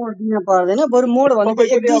 यो मोड दिन पर्दैन। बरु मोड भनेको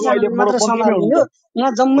तपाईँ एक पनि अब अहिले दुईजनाले मात्र मन्त्रीमै सम्हाल्ने हुनुहुन्छ। हो।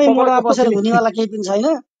 यहाँ जम्मै तपाईँलाई मोडमा कस्तो बसेर फिलिङ हुनेवाला केही पनि छैन।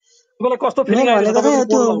 तपाईँलाई कस्तो फिलिङ मेन आएको छ, भनेको तपाईँ चाहिँ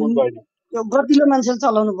पनि मोडमा हुनुहुन्छ अहिले। त्यो गतिलो मान्छेले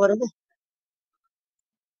चलाउनु पर्यो क्या।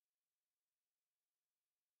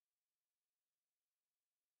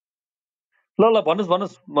 ल ल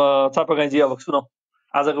भन्नुहोस् चापागाईजी, अब सुनौ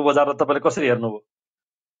आजको बजारलाई तपाईँले कसरी हेर्नुभयो।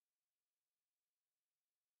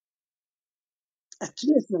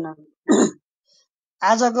 के सुन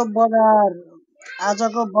आजको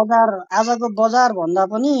बजार भन्दा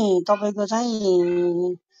पनि तपाईँको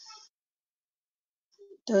चाहिँ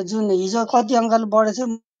त्यो जुन हिजो कति अङ्कले बढेको थियो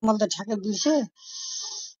मैले त ठ्याक्कै बिर्सेँ।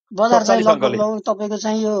 बजार चाहिँ 47 अङ्कले। लगभग तपाईँको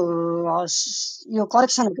चाहिँ यो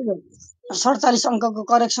करेक्सन हो कि 47 अङ्कको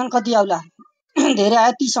करेक्सन कति आउला धेरै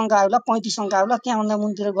आयो, 30 अङ्क आउला, 35 अङ्क आउला। त्यहाँभन्दा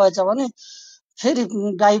मुनितिर गएछ भने फेरि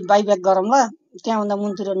बाइब्याक गरौँला त्यहाँभन्दा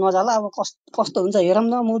मुनतिर नजाला अब कस्तो हुन्छ हेरौँ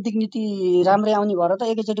न मौद्रिक नीति राम्रै आउने भएर त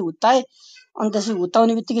एकैचोटि हुत्ताए अनि त्यसपछि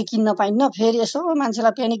हुत्ताउने बित्तिकै किन्न पाइन्न फेरि यसो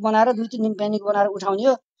मान्छेलाई प्यानिक बनाएर 2-3 दिन प्यानिक बनाएर उठाउने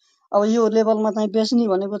हो अब यो लेभलमा चाहिँ बेच्ने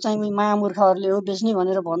भनेको चाहिँ महामूर्खहरूले हो बेच्ने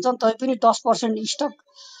भनेर भन्छन् तैपनि 10% स्टक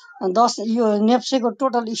 10 यो नेप्सेको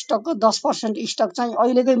टोटल स्टकको 10% स्टक चाहिँ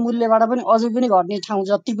अहिलेकै मूल्यबाट पनि अझै पनि घट्ने ठाउँ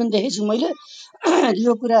जति पनि देखेको छु मैले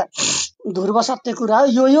यो कुरा ध्रुव सत्य कुरा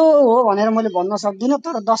हो यो हो भनेर मैले भन्न सक्दिनँ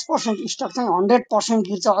तर 10% स्टक चाहिँ 100%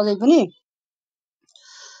 गिर्छ अझै पनि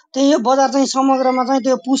त्यही यो बजार चाहिँ समग्रमा चाहिँ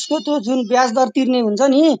त्यो पुसको त्यो जुन ब्याज दर तिर्ने हुन्छ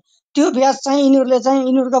नि त्यो ब्याज चाहिँ यिनीहरूले चाहिँ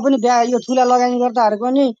यिनीहरूको पनि यो ठुला लगानीकर्ताहरूको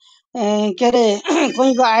पनि के अरे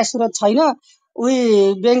कहीँको आय स्रोत छैन उही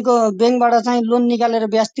ब्याङ्कबाट चाहिँ लोन निकालेर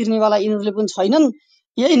ब्याज तिर्नेवाला यिनीहरूले पनि छैनन्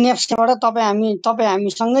यही नेप्सेबाट तपाईँ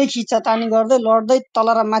हामीसँगै खिच्चातानी गर्दै लड्दै तल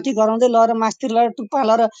र माथि गराउँदै लगेर मास्तिर लगेर टुप्पा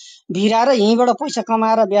लगेर भिराएर यहीँबाट पैसा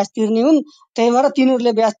कमाएर ब्याज तिर्ने हुन् त्यही भएर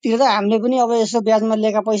तिनीहरूले ब्याज तिर्दा हामीले पनि अब यसो ब्याजमा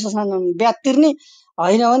लिएका पैसा ब्याज तिर्ने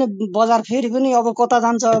होइन भने बजार फेरि पनि अब कता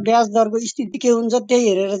जान्छ ब्याज दरको स्थिति के हुन्छ त्यही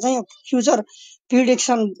हेरेर चाहिँ फ्युचर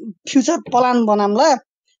प्रिडिक्सन फ्युचर प्लान बनाउँला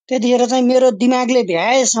त्यतिखेर चाहिँ मेरो दिमागले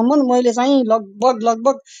भ्याएसम्म मैले चाहिँ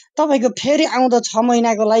लगभग तपाईँको फेरि आउँदो 6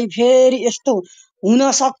 महिनाको लागि फेरि यस्तो हुन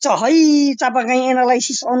सक्छ है चापागाई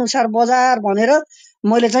एनालाइसिस अनुसार बजार भनेर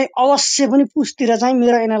मैले चाहिँ अवश्य पनि पुसतिर चाहिँ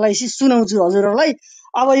मेरो एनालाइसिस सुनाउँछु हजुरहरूलाई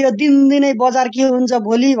अब यो दिनदिनै बजार के हुन्छ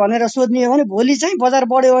भोलि भनेर सोध्ने हो भने भोलि चाहिँ बजार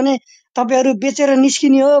बढ्यो भने तपाईँहरू बेचेर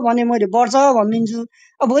निस्किने हो भने मैले बढ्छ भनिदिन्छु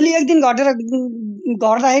भोलि एक दिन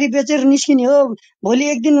घट्दाखेरि बेचेर निस्किने हो भोलि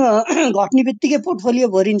एक दिन घट्ने बित्तिकै पोर्टफोलियो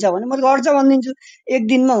भरिन्छ भने मैले घट्छ भनिदिन्छु एक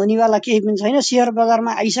दिनमा हुनेवाला केही पनि छैन सेयर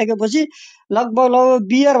बजारमा आइसकेपछि लगभग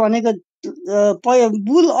बियर भनेको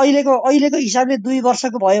बुल अहिलेको हिसाबले 2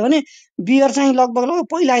 वर्षको भयो भने बियर चाहिँ लगभग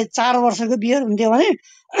पहिला 4 वर्षको बियर हुन्थ्यो भने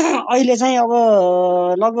अहिले चाहिँ अब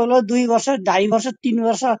लगभग 2 वर्ष 2.5 वर्ष 3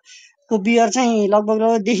 वर्षको बियर चाहिँ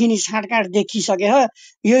लगभग देखिने छाँटकाँट देखिसक्यो हो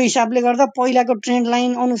यो हिसाबले गर्दा पहिलाको ट्रेन्ड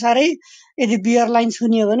लाइन अनुसारै यदि बियर लाइन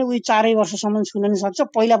छुनियो भने उही 4 वर्षसम्म छुन सक्छ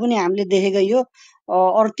पहिला पनि हामीले देखेकै यो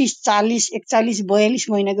 38 40 41 42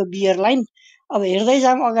 महिनाको बियर लाइन अब हेर्दै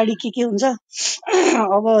जाम अगाडि के हुन्छ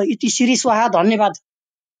अब यति सिरिस वाहा धन्यवाद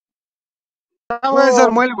सर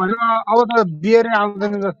मैले भनेको अब त बियरै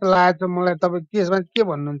आउँदैन जस्तो लागेको छ मलाई तपाईँ त्यसमा के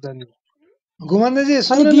भन्नुहुन्छ नि घुमन्देजी अनि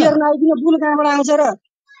सुन्नु न बियर नआइकन बुल कहाँबाट आउँछ र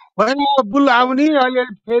होइन बुल आउने अहिले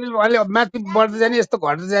फेरि अहिले माथि बढ्दै जाने यस्तो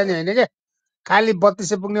घट्दै जाने होइन क्या खालि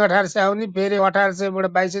 3200 पुग्ने 1800 आउने फेरि 1800बाट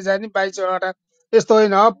 2200 जाने 2200 18 यस्तो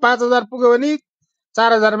होइन अब 5000 पुग्यो भने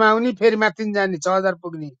 4000 मा आउने फेरि माथि जाने 6000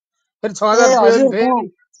 पुग्ने फेरि 6000 पुग्यो भने हजुर फेरि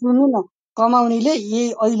सुन्नु न कमाउनेले यही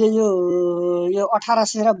अहिले यो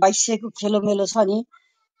 1800 र 2200 को खेलोमेलो छ नि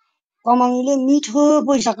कमाउनेले मिठो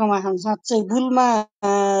पैसा कमाएछन् साँच्चै बुलमा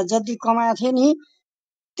जति कमाएको थियो नि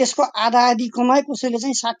त्यसको आधा आधी कमाए कसैले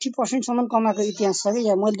चाहिँ 60% सम्म कमाएको इतिहास छ कि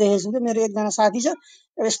यहाँ मैले देखेको छु कि मेरो एकजना साथी छ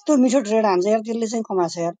यस्तो मिठो ट्रेड हान्छ यार त्यसले चाहिँ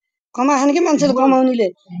कमाएको छ यार कमाएछन् कि मान्छेले कमाउनेले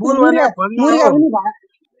बुल भने भन्नु मुर्गा हो पनि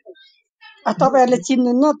तपाईँहरूले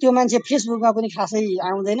चिन्नुहुन्न त्यो मान्छे फेसबुकमा पनि खासै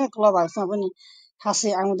आउँदैन क्लब हाउसमा पनि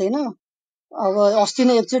खासै आउँदैन अब अस्ति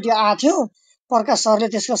नै एकचोटि आएको थियो प्रकाश सरले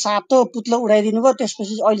त्यसको सातो पुत्लो उडाइदिनु भयो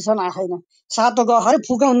त्यसपछि अहिलेसम्म आएको छैन सातो गएर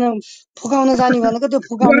फुकाउन जाने भनेको त्यो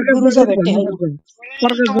फुकाउने गुरु चाहिँ भेट्टे छैन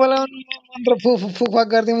बोलाउनु मन्त्र फुकफाक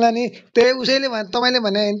गरिदिउँला नि त्यही उसैले तपाईँले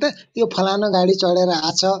भने होइन त यो फलानो गाडी चढेर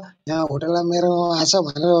आछ यहाँ होटलमा मेरो आछ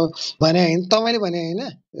भनेर भने होइन तपाईँले भने होइन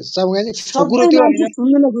कुरो सबै त्यो मान्छे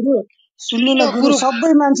सुन्नु न गुरु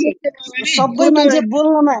सबै मान्छे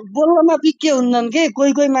बोल्नमा विज्ञ हुन्छन् के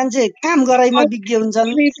कोही मान्छे काम गराइमा विज्ञ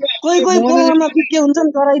हुन्छन् कोही बोल्नमा विज्ञ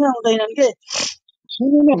हुन्छन् गराइमा हुँदैनन् के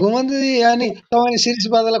सुन्नु न घुमन्ती अनि तपाईँले शिरीष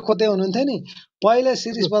बजारलाई खोज्दै हुनुहुन्थ्यो नि पहिला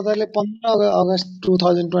शिरीष बजारले 15 अगस्त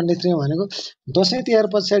 2023 भनेको दसैँ तिहार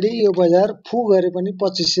पछाडि यो बजार फु गरे पनि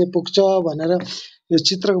 2500 पुग्छ भनेर यो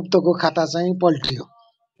चित्रगुप्तको खाता चाहिँ पल्टियो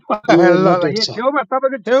यो ल नोटेड यो छ छेउमा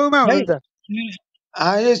तपाईँको छेउमा है हुनुहुन्छ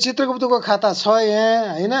यो चित्रगुप्तको खाता छ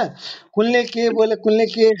यहाँ होइन कुनले के बोले कुनले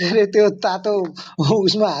के गरे त्यो तातो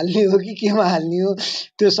उसमा हाल्ने हो कि केमा हाल्ने हो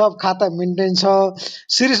त्यो सब खाता मेन्टेन छ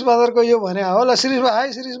शिरीष बजारको यो भने हो ल शिरीष हाई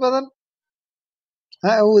शिरीष बदन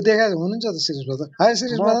ऊ देखा हुनुहुन्छ त शिरीष बदन हाई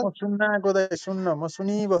शिरीष बदन म सुन्न आएको दाइ सुन्न म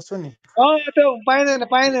सुनिबस्छु नि त्यो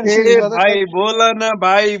पाइँदैन शिरीष ए बदन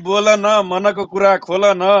भाइ बोल न मनको कुरा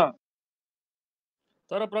खोल न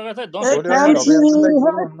तर प्रकाश दाइ भोलि बेला ढोका यात्रा बोल्नुहुन्न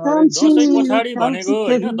अरे दसैँ पछाडि भनेको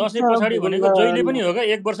होइन कान्छी दसैँ पछाडि भनेको जहिले पनि हो क्या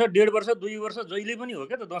 1 वर्ष 1.5 वर्ष 2 वर्ष जहिले पनि हो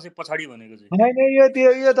क्या त दसैँ पछाडि भनेको चाहिँ होइन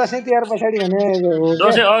यो दसैँ तिहार पछाडि भने हो क्या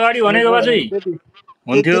दसैँ अगाडि भनेको भए चाहिँ त्यति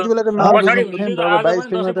हुन्थ्यो त्यति बेला त नन पछाडि बुझ्नु हुन्थ्यो नि त त अब आज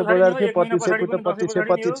 22 पनि तारिखमा दसैँ त पछाडि बजार नै हो थियो 1 महिना 2500 पछाडि पुग्दा पनि दसैँ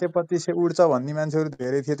 2500 पछाडि नै हो 2500 2500 उड्छ भन्ने मान्छेहरू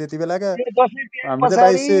धेरै थिए त्यति बेलाका दसैँ तिहार हामी त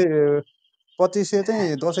पछाडि 2200 2500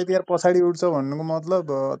 चाहिँ दसैँ तिहार पछाडि उठ्छ भन्नुको मतलब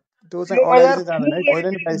त्यो चाहिँ त्यो अगाडि बजार चाहिँ जाँदैन है। पहिला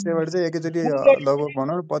नि 2200बाट चाहिँ एकैचोटि लगभग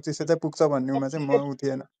भनौँ न 2500 चाहिँ पुग्छ भन्नेमा चाहिँ म उ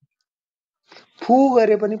थिएन। फु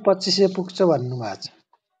गरे पनि 2500 पुग्छ भन्नुभएको छ।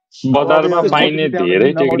 अब अब बजारमा अब त्यो पाइने नौतिसठी आउने धेरै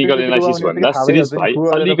टेक्निकल नौतिसठी एनालाइसिस आउने बित्तिकै भन्दा थाहा शिरीष भइहाल्छ नि भाइ फु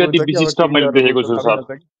गरेर अलिकति पुग्छ कि अब विशिष्ट टिभी मैले गरेर देखेको पुग्छ छु थाहा सर।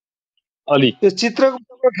 भइहाल्छ कि। अलि त्यो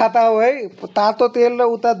चित्रगुप्तको खाता हो है, तातो तेल र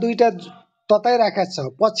उता दुईटा तताइराखेको छ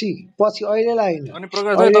पछि पछि अहिलेलाई होइन। अनि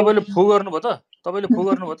प्रकाश दाइ अहिले तपाईँले फु गर्नुभयो त? तपाईँले फु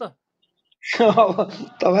गर्नुभयो त? अब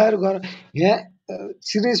तपाईँहरू घर यहाँ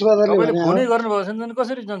शिरीष बदरले तपाईँले भने फु हो नै गर्नुभएको छैन भने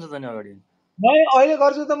कसरी जान्छ त नि अगाडि? अहिले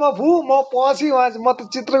गर्छु त म पछि म त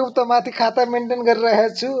चित्रगुप्त माथि खाता मेन्टेन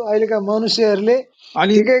गरिरहेको छु। अहिलेका मनुष्यहरूले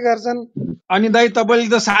अनि के गर्छन्? अनि दाइ तपाईँले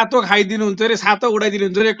त सातो खाइदिनु हुन्थ्यो अरे, सातो उडाइदिनु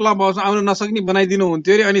हुन्थ्यो अरे, क्लब हाउस आउन नसक्ने बनाइदिनु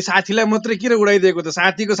हुन्थ्यो अरे। अनि साथीलाई मात्रै किन उडाइदिएको त?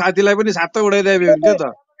 साथीको साथीलाई पनि सातो उडाइदिए हुन्थ्यो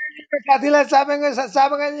त। साथीलाई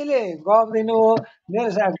चापागाजीले गफ दिनु हो। मेरो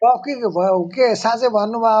गफ के भयो के साँच्चै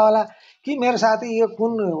भन्नुभयो होला कि मेरो साथी यो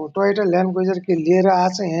कुन टोयोटा ल्यान्ड क्रुजर के लिएर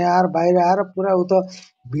आएको छ यहाँ आएर बाहिर आएर पुरा उ त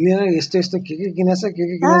बिलियनर यस्तो यस्तो के किनेछ के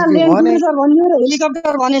किनेछ कि ल्यान्ड भने क्रुजर भन्यो र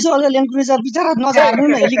हेलिकप्टर भनेछु अझ ल्यान्ड क्रुजर बिचरा नझार्नु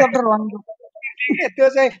न हेलिकप्टर भनेको त्यो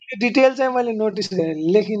चाहिँ डिटेल चाहिँ मैले नोटिस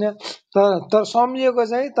लेखिनँ। तर सम्झिएको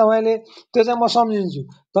चाहिँ तपाईँले त्यो चाहिँ म सम्झिन्छु।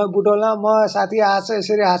 तपाईँ बुटोलमा म साथी आएको छ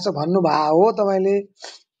यसरी आएको छ भन्नुभएको हो तपाईँले।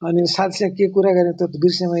 अनि साथीसँग के कुरा गरेँ त्यो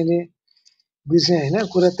बिर्सेँ मैले, बिर्सेँ होइन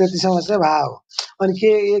कुरा त्यतिसम्म चाहिँ भयो हो। अनि के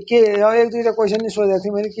एक दुईवटा क्वेसन नि सोधेको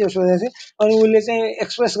थिएँ मैले, के सोधेको थिएँ अनि उसले चाहिँ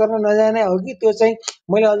एक्सप्रेस गर्न नजाने हो कि त्यो चाहिँ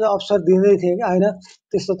मैले अझ अवसर दिँदै थिएँ कि होइन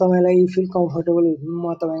त्यस्तो तपाईँलाई फिल कम्फर्टेबल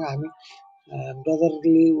म तपाईँको हामी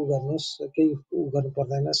ब्रदरली उ गर्नुहोस् केही उ गर्नु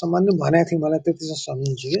पर्दैन सम्म नि भनेको थिएँ। मलाई त्यतिसम्म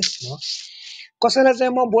सम्झिन्छु कि म कसैलाई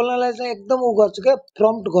चाहिँ म बोल्नलाई चाहिँ एकदम उ गर्छु क्या,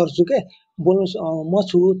 प्रम्प्ट गर्छु क्या, बोल्नुहोस् म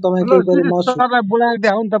छु तपाईँ ल केही पऱ्यो शिरीष म छु। सरलाई बोलाएर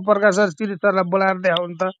देखाउनु त प्रकाश सर, शिरीष सरलाई बोलाएर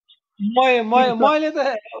देखाउनु त। शिरीष सर मैले त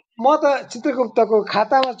म त चित्रगुप्तको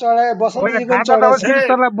खातामा चढाएँ, होइन बसन्तजीको पनि खाता त अब चढाएको छ। शिरीष ए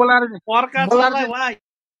सरलाई बोलाएर प्रकाश बोलाएर सरलाई चाहिँ उहाँ